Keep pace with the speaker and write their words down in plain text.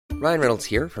Ryan Reynolds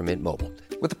here from Mint Mobile.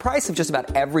 With the price of just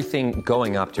about everything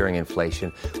going up during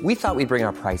inflation, we thought we'd bring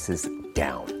our prices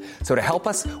down. So to help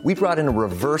us, we brought in a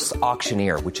reverse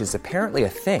auctioneer, which is apparently a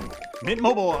thing. Mint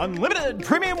Mobile Unlimited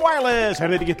Premium Wireless. How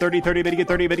to get 30, 30, bit to get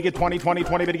 30, bit to get 20, 20,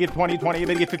 20, bit to get 20, 20,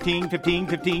 bit to get 15, 15,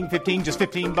 15, 15, just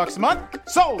 $15 a month?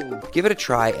 Sold! Give it a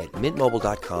try at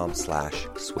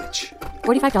mintmobile.com/switch.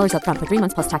 $45 up front for 3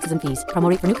 months plus taxes and fees. Promo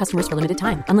rate for new customers for limited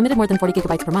time. Unlimited more than 40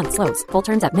 gigabytes per month. Slows full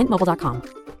terms at mintmobile.com.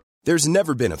 There's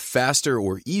never been a faster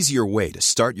or easier way to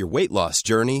start your weight loss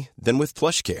journey than with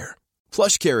PlushCare.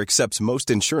 PlushCare accepts most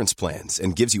insurance plans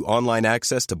and gives you online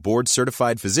access to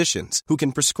board-certified physicians who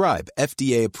can prescribe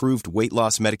FDA-approved weight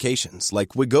loss medications like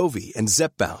Wegovy and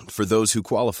Zepbound for those who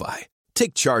qualify.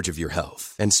 Take charge of your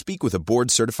health and speak with a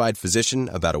board-certified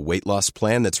physician about a weight loss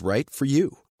plan that's right for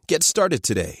you. Get started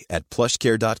today at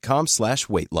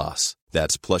plushcare.com/weight loss.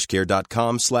 That's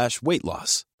plushcare.com/weight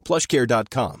loss.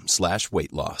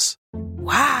 plushcare.com/weight loss.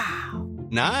 Wow.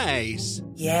 Nice.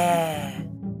 Yeah.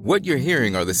 What you're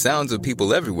hearing are the sounds of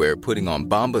people everywhere putting on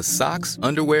Bombas socks,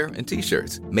 underwear, and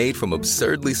T-shirts made from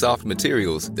absurdly soft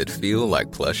materials that feel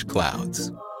like plush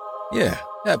clouds. Yeah,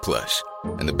 that plush.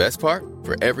 And the best part?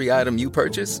 For every item you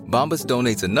purchase, Bombas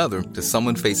donates another to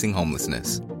someone facing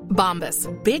homelessness. Bombas.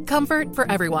 Big comfort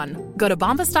for everyone. Go to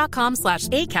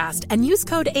bombas.com/ACAST and use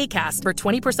code ACAST for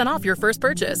 20% off your first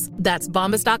purchase. That's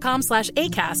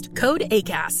bombas.com/ACAST. Code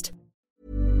ACAST.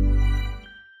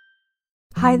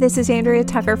 Hi, this is Andrea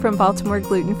Tucker from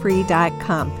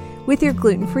BaltimoreGlutenFree.com. With your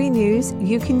gluten-free news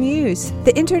you can use.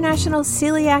 The International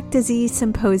Celiac Disease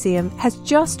Symposium has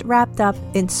just wrapped up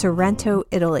in Sorrento,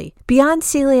 Italy. Beyond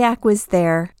Celiac was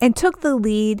there and took the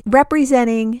lead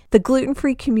representing the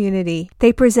gluten-free community.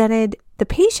 They presented the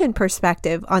patient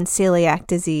perspective on celiac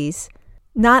disease.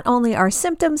 Not only our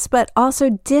symptoms, but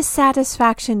also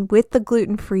dissatisfaction with the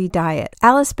gluten-free diet.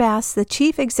 Alice Bass, the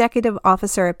Chief Executive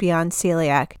Officer at Beyond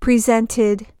Celiac,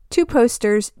 presented 2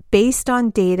 posters based on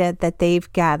data that they've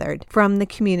gathered from the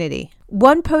community.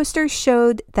 One poster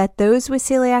showed that those with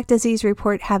celiac disease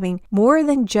report having more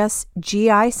than just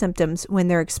GI symptoms when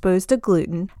they're exposed to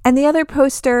gluten, and the other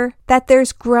poster that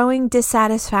there's growing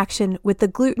dissatisfaction with the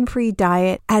gluten-free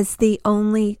diet as the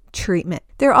only treatment.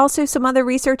 There are also some other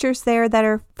researchers there that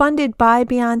are funded by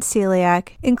Beyond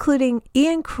Celiac, including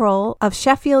Ian Kroll of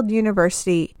Sheffield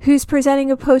University, who's presenting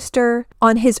a poster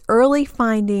on his early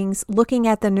findings looking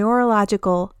at the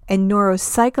neurological and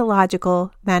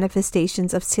neuropsychological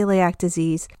manifestations of celiac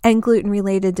disease and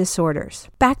gluten-related disorders.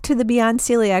 Back to the Beyond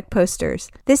Celiac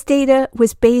posters. This data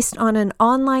was based on an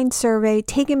online survey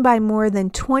taken by more than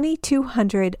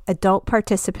 2,200 adult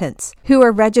participants who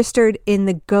are registered in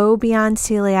the Go Beyond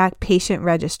Celiac patient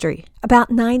registry. About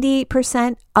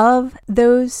 98% of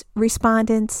those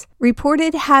respondents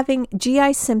reported having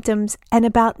GI symptoms and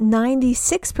about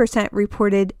 96%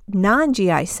 reported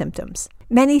non-GI symptoms.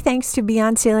 Many thanks to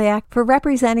Beyond Celiac for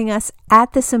representing us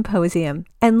at the symposium,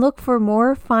 and look for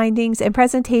more findings and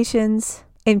presentations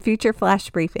in future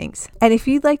flash briefings. And if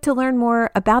you'd like to learn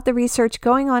more about the research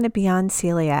going on at Beyond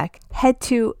Celiac, head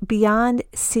to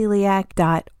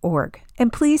beyondceliac.org.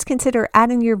 And please consider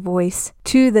adding your voice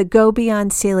to the Go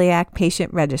Beyond Celiac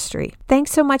patient registry.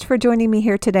 Thanks so much for joining me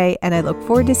here today, and I look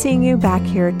forward to seeing you back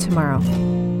here tomorrow.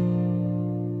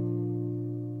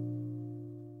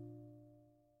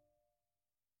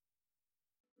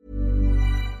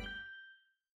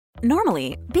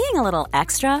 Normally, being a little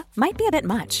extra might be a bit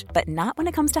much, but not when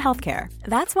it comes to healthcare.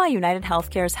 That's why United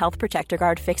Healthcare's Health Protector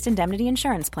Guard fixed indemnity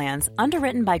insurance plans,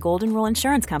 underwritten by Golden Rule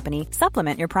Insurance Company,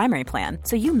 supplement your primary plan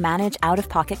so you manage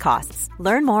out-of-pocket costs.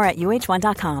 Learn more at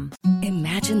UH1.com.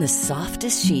 Imagine the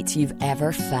softest sheets you've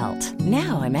ever felt.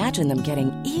 Now imagine them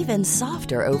getting even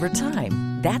softer over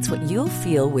time. That's what you'll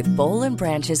feel with Boll &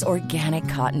 Branch's organic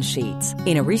cotton sheets.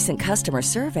 In a recent customer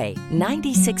survey,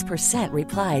 96%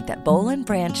 replied that Boll &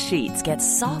 Branch sheets get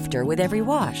softer with every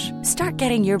wash. Start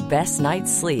getting your best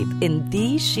night's sleep in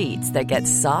these sheets that get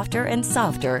softer and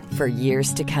softer for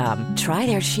years to come. Try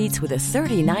their sheets with a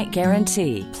 30-night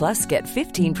guarantee. Plus, get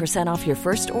 15% off your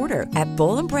first order at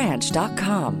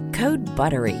bollandbranch.com. Code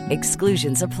BUTTERY.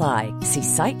 Exclusions apply. See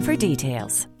site for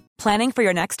details. Planning for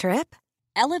your next trip?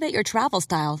 Elevate your travel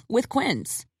style with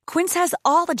Quince. Quince has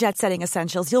all the jet-setting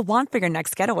essentials you'll want for your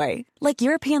next getaway, like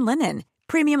European linen,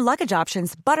 premium luggage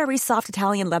options, buttery soft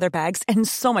Italian leather bags, and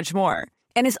so much more.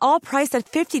 And is all priced at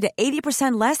 50 to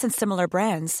 80% less than similar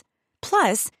brands.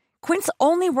 Plus, Quince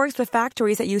only works with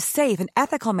factories that use safe and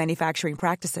ethical manufacturing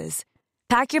practices.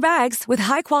 Pack your bags with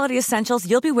high-quality essentials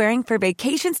you'll be wearing for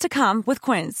vacations to come with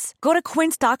Quince. Go to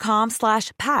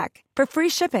quince.com/pack for free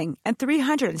shipping and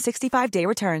 365-day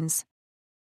returns.